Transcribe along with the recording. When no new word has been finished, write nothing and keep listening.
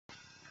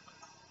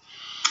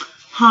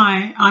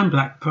Hi, I'm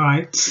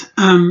Blackbright,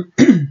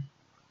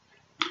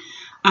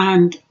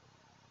 and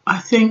I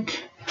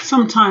think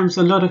sometimes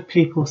a lot of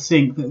people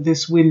think that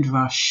this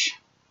Windrush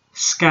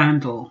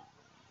scandal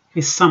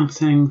is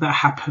something that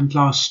happened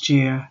last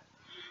year,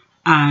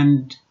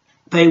 and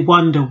they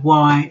wonder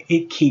why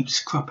it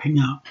keeps cropping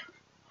up.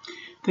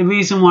 The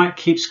reason why it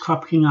keeps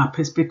cropping up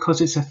is because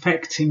it's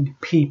affecting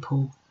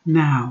people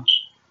now,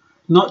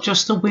 not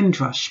just the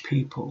Windrush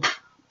people,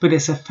 but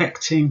it's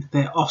affecting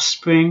their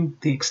offspring,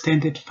 the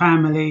extended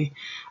family,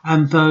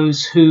 and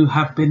those who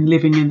have been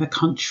living in the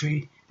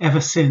country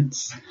ever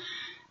since.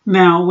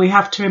 Now, we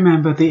have to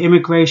remember the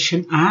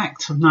Immigration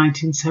Act of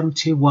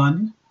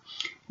 1971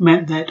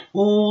 meant that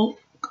all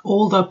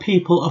the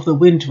people of the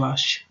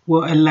Windrush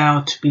were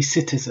allowed to be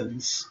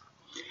citizens.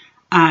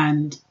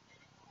 And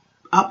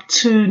up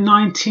to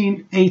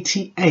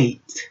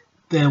 1988,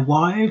 their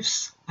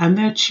wives and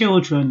their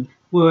children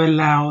were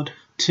allowed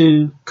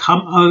to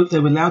come over, they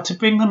were allowed to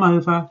bring them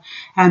over,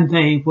 and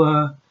they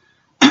were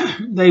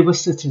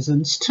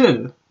citizens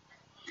too.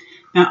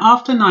 Now,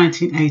 after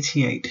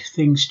 1988,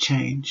 things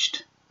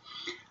changed.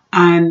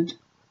 And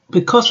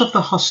because of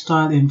the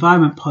hostile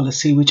environment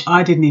policy, which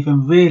I didn't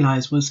even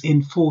realise was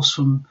in force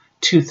from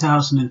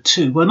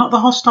 2002, well, not the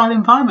hostile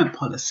environment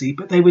policy,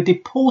 but they were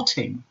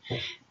deporting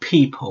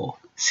people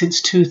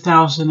since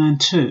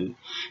 2002.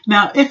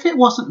 Now, if it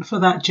wasn't for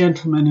that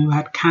gentleman who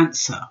had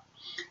cancer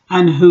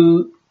and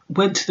who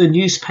went to the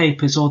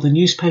newspapers, or the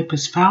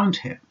newspapers found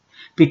him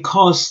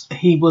because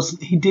he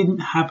didn't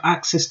have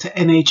access to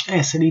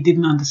NHS and he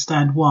didn't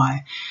understand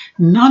why,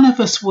 none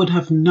of us would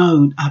have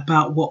known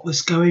about what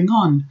was going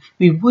on.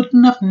 We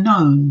wouldn't have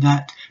known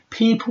that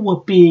people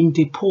were being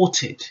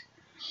deported.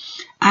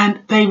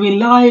 And they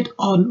relied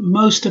on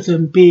most of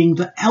them being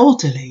the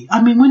elderly.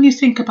 I mean, when you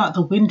think about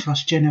the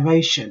Windrush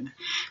generation,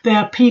 there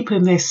are people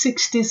in their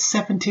 60s,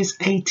 70s,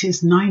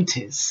 80s,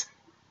 90s.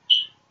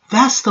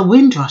 That's the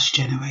Windrush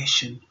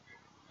generation.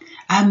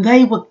 And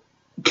they were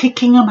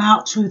kicking them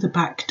out through the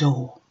back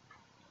door,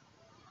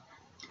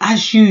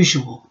 as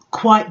usual,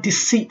 quite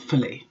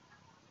deceitfully.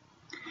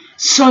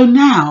 So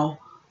now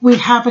we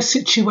have a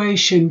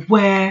situation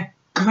where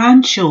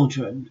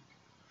grandchildren,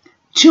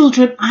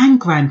 children and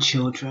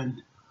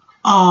grandchildren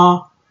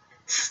are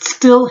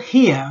still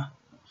here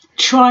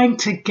trying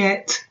to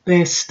get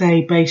their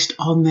stay based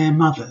on their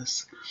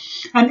mothers.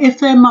 And if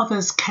their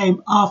mothers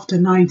came after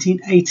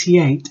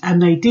 1988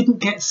 and they didn't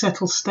get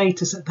settled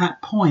status at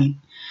that point,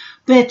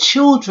 their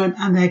children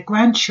and their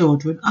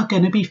grandchildren are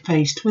going to be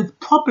faced with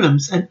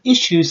problems and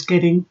issues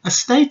getting a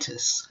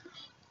status.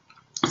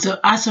 So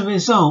as a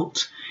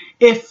result,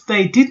 if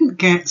they didn't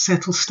get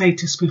settled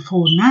status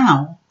before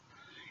now,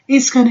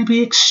 it's going to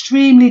be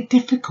extremely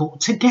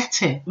difficult to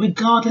get it,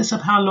 regardless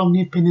of how long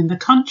you've been in the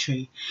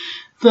country.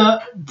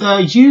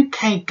 The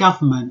UK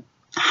government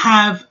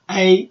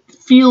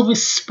feel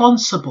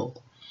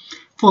responsible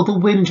for the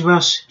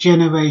Windrush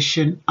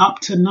generation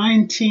up to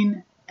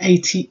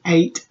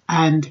 1988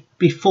 and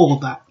before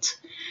that.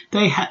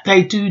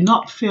 They do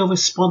not feel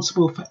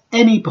responsible for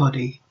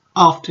anybody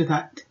after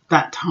that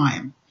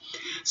time.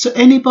 So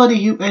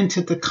anybody who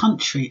entered the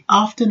country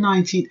after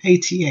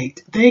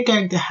 1988, they're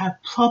going to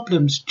have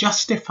problems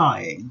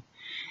justifying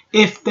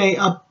if they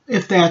are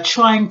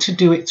trying to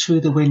do it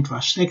through the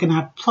Windrush. They're going to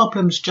have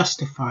problems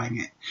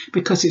justifying it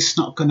because it's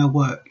not going to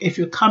work. If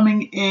you're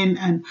coming in,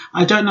 and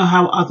I don't know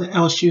how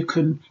else you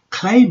can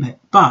claim it,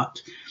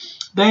 but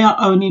they are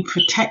only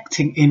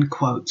protecting, in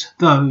quotes,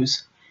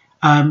 those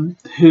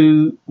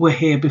who were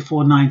here before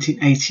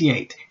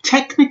 1988.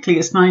 Technically,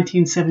 it's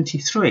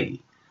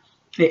 1973.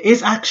 It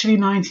is actually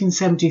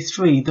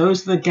 1973.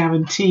 Those are the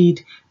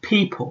guaranteed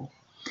people.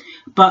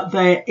 But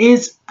there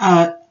is,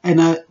 for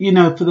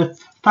the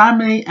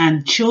family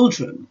and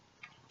children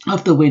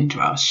of the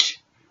Windrush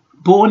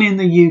born in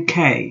the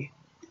UK,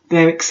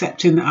 they're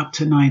accepting that up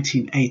to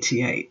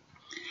 1988.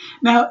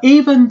 Now,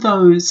 even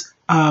those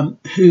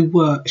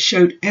who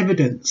showed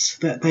evidence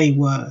that they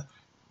were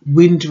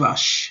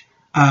Windrush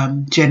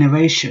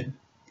generation,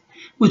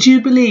 would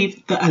you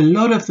believe that a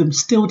lot of them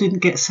still didn't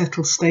get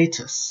settled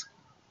status?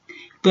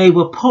 They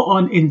were put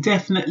on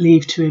indefinite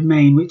leave to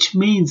remain, which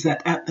means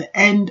that at the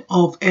end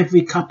of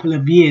every couple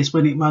of years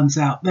when it runs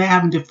out, they're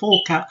having to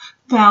fork out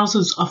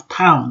thousands of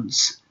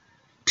pounds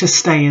to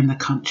stay in the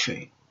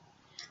country.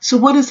 So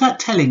what is that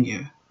telling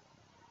you?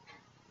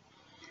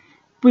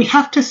 We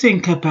have to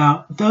think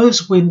about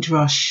those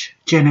Windrush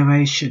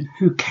generation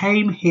who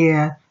came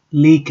here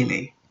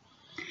legally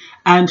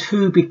and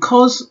who,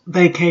 because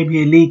they came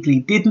here legally,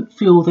 didn't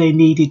feel they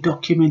needed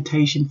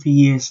documentation for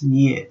years and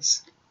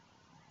years.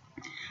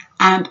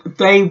 And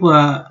they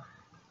were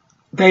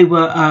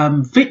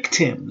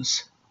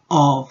victims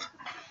of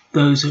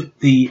the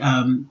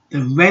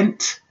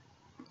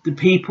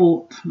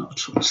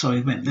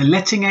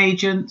letting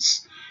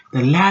agents,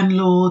 the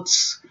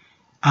landlords,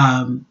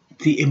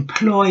 the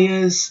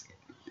employers.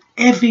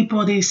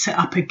 Everybody set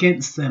up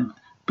against them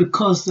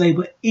because they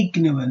were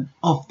ignorant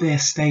of their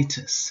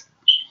status.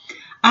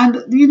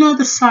 And you know,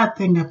 the sad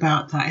thing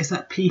about that is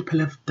that people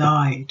have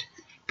died.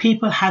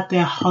 People had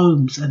their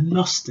homes and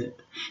lost it.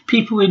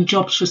 People were in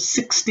jobs for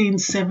 16 or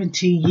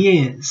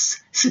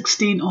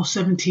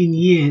 17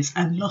 years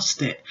and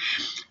lost it.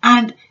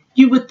 And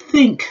you would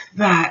think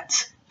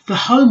that the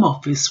Home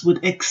Office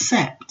would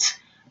accept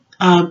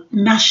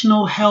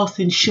national health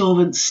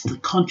insurance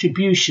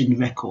contribution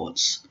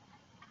records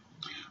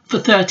for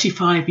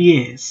 35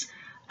 years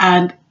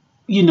and,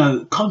 you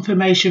know,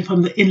 confirmation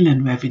from the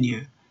Inland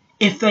Revenue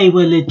if they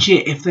were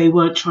legit, if they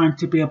weren't trying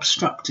to be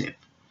obstructive.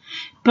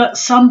 But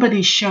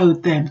somebody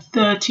showed them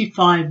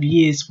 35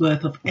 years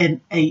worth of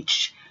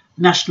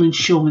national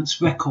insurance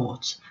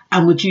records,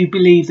 and would you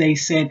believe they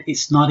said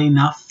it's not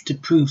enough to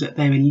prove that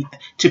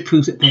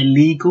they're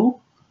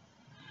legal?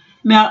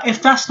 Now,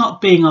 if that's not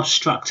being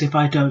obstructive,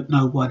 I don't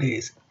know what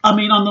is. I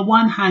mean, on the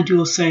one hand,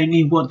 you're saying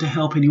you want to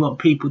help and you want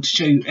people to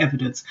show you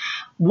evidence.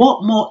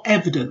 What more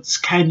evidence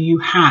can you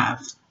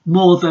have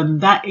more than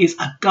that is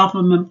a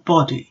government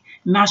body,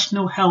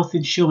 National Health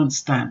Insurance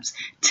Stamps,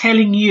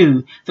 telling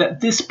you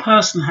that this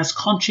person has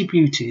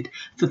contributed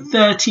for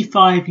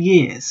 35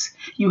 years.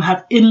 You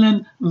have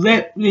Inland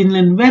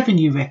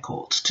Revenue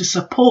records to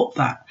support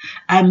that,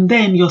 and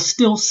then you're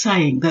still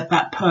saying that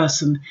that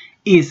person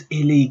is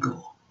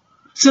illegal.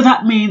 So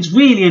that means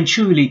really and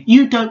truly,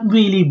 you don't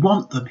really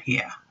want them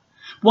here.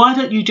 Why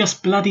don't you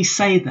just bloody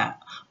say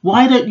that?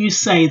 Why don't you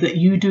say that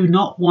you do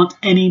not want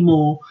any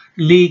more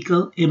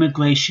legal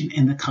immigration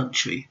in the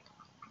country?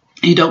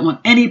 You don't want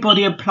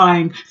anybody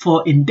applying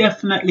for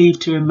indefinite leave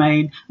to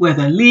remain,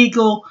 whether they're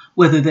legal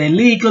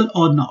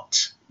or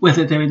not,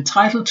 whether they're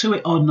entitled to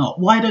it or not.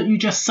 Why don't you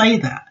just say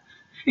that?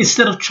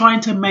 Instead of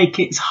trying to make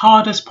it as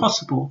hard as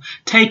possible,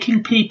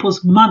 taking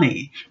people's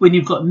money when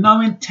you've got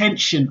no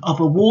intention of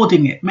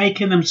awarding it,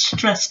 making them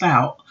stressed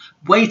out,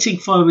 waiting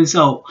for a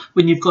result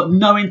when you've got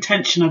no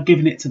intention of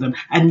giving it to them,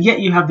 and yet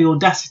you have the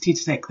audacity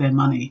to take their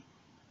money.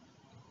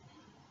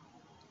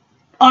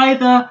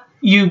 Either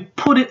you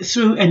put it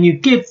through and you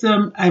give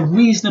them a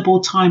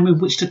reasonable time in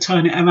which to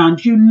turn it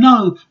around. You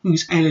know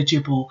who's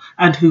eligible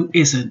and who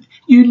isn't.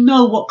 You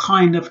know what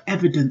kind of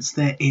evidence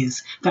there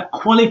is that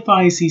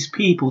qualifies these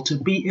people to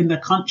be in the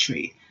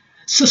country.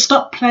 So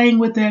stop playing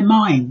with their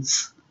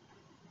minds.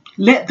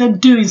 Let them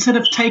do, instead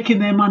of taking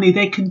their money,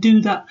 they can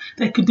do that.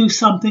 They can do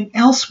something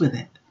else with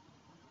it.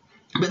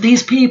 But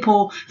these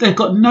people, they've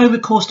got no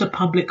recourse to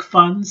public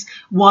funds.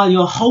 While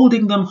you're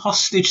holding them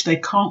hostage, they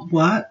can't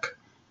work.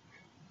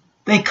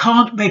 They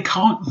can't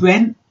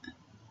rent.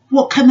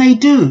 What can they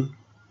do?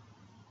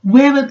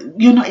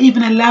 You're not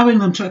even allowing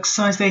them to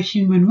exercise their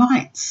human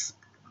rights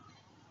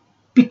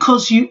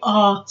because you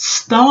are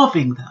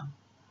starving them,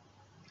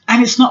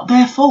 and it's not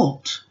their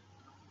fault.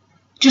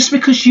 Just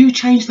because you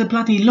change the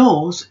bloody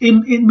laws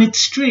in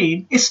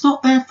midstream, it's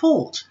not their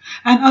fault.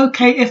 And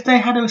okay, if they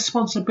had a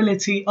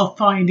responsibility of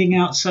finding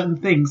out certain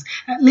things,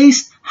 at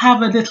least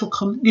have a little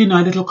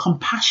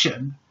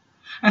compassion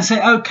and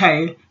say,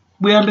 okay,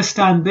 we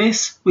understand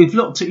this, we've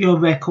looked at your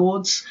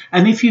records,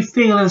 and if you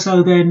feel as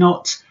though they're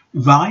not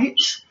right,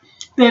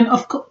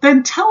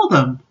 then tell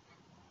them.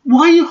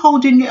 Why are you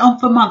holding it on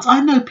for months?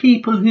 I know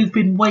people who've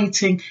been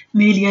waiting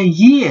nearly a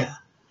year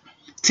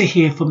to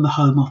hear from the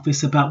Home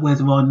Office about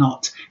whether or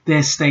not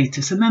their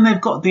status, and then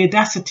they've got the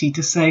audacity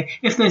to say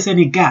if there's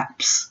any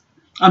gaps.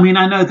 I mean,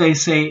 I know they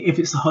say if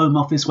it's the Home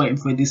Office waiting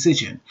for a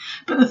decision,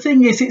 but the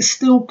thing is, it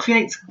still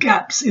creates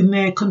gaps in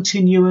their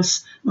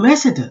continuous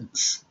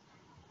residence.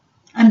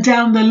 And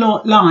down the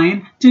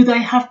line, do they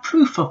have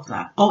proof of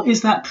that? Or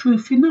is that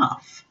proof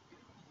enough?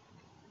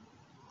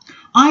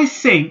 I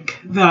think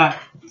that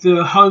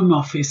the Home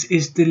Office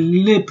is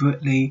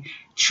deliberately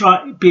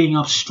being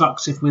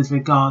obstructive with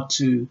regard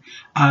to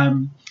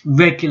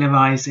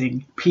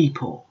regularising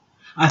people.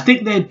 I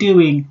think they're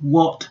doing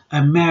what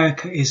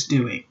America is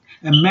doing.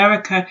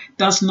 America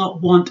does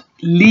not want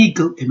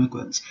legal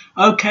immigrants.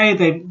 Okay,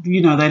 they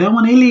don't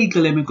want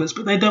illegal immigrants,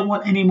 but they don't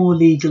want any more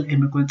legal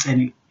immigrants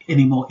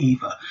anymore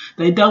either.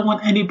 They don't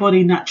want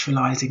anybody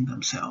naturalising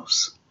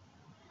themselves.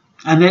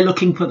 And they're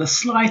looking for the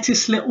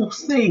slightest little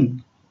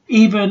thing,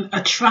 even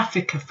a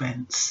traffic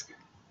offence,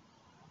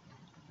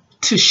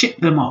 to ship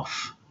them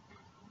off.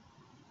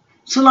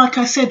 So like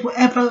I said,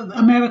 whatever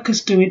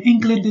America's doing,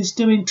 England is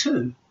doing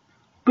too.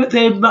 But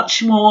they're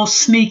much more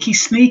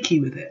sneaky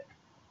with it.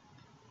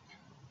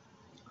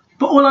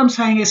 But all I'm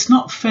saying is it's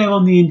not fair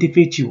on the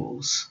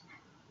individuals.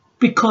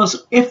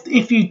 Because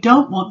if you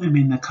don't want them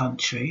in the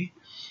country,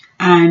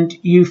 and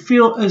you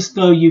feel as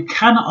though you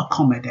cannot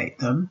accommodate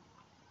them,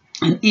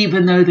 and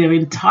even though they're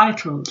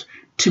entitled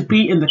to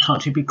be in the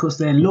country because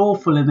they're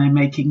lawful and they're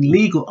making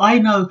legal. I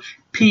know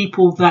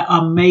people that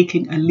are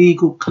making a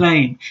legal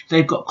claim.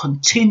 They've got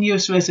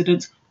continuous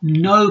residence,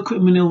 no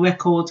criminal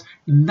records,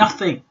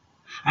 nothing.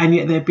 And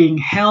yet they're being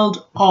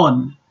held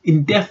on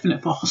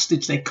indefinite for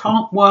hostage. They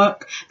can't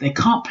work. They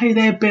can't pay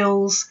their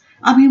bills.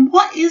 I mean,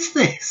 what is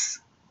this?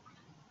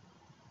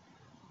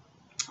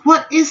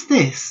 What is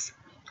this?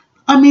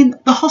 I mean,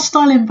 the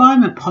hostile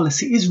environment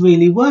policy is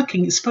really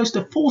working. It's supposed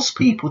to force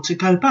people to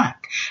go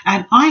back.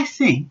 And I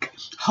think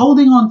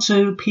holding on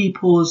to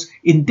people's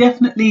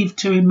indefinite leave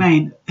to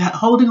remain,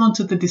 holding on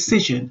to the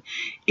decision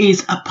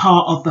is a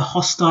part of the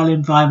hostile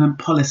environment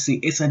policy.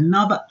 It's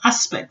another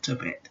aspect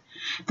of it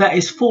that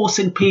is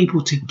forcing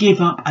people to give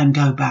up and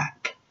go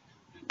back.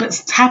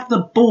 But have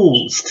the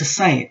balls to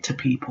say it to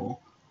people.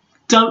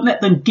 Don't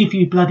let them give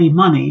you bloody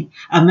money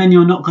and then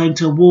you're not going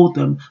to award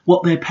them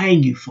what they're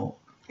paying you for.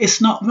 It's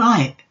not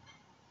right.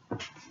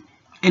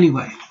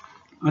 Anyway,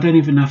 I don't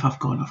even know if I've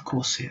gone off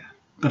course here,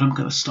 but I'm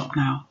going to stop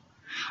now.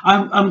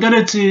 I'm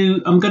going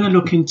to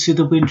look into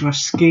the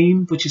Windrush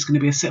scheme, which is going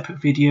to be a separate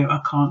video. I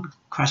can't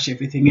crash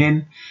everything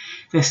in.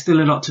 There's still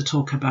a lot to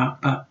talk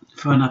about, but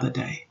for another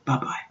day. Bye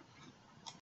bye.